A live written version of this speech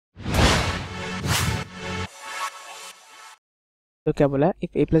तो क्या बोला,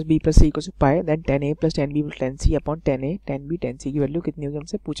 if a+b+c equals to pi then tanA+tanB+tanC upon tanA+tanB+tanC की वैल्यू कितनी होगी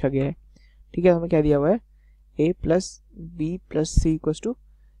हमसे पूछा गया है। ठीक है, हमें क्या दिया हुआ है, a+b+c इक्वल्स टू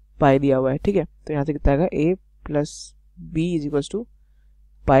पाई दिया हुआ है। ठीक है, तो यहाँ से कितना आएगा, a+b is equals to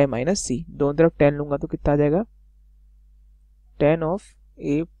pi minus सी, दोनों तरफ 10 लूंगा तो कितना आ जाएगा, tan of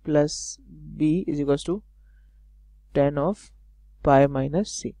a+b is equals to tan of pi minus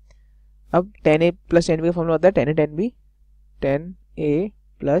सी। अब tanA+tanB का फॉर्मूला होता है tanA+tanB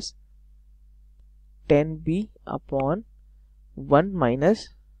tanA+tanB upon 1 minus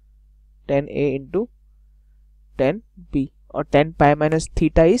tanA into tanB, और tan pi minus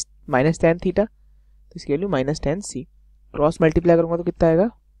theta is minus tan theta, तो इसकी value minus tan C। Cross multiply करूंगा तो कितना आएगा,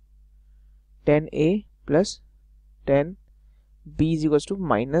 tanA+tanB is equals to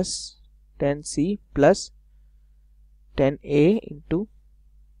minus tan C plus tanA into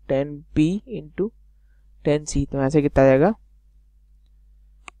tanB into tan C। तो यहाँ से कितना आ जाएगा,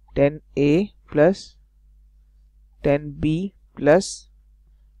 tanA+tanB plus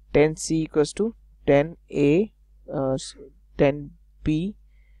tan C equals to tanB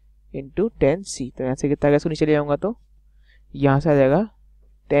into tan C। तो यहाँ से कितना आ गया, इसको नीचे ले जाऊंगा तो यहाँ से आ जाएगा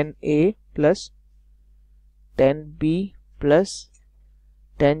tanA+tanB plus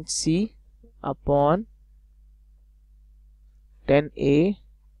tan C upon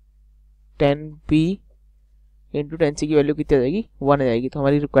tanA+tanB into tan C की वैल्यू कितनी हो जाएगी, 1 हो जाएगी। तो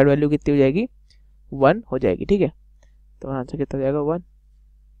हमारी रिक्वायर्ड वैल्यू कितनी हो जाएगी, 1 हो जाएगी। ठीक है, तो यहाँ से कितना हो जाएगा, 1।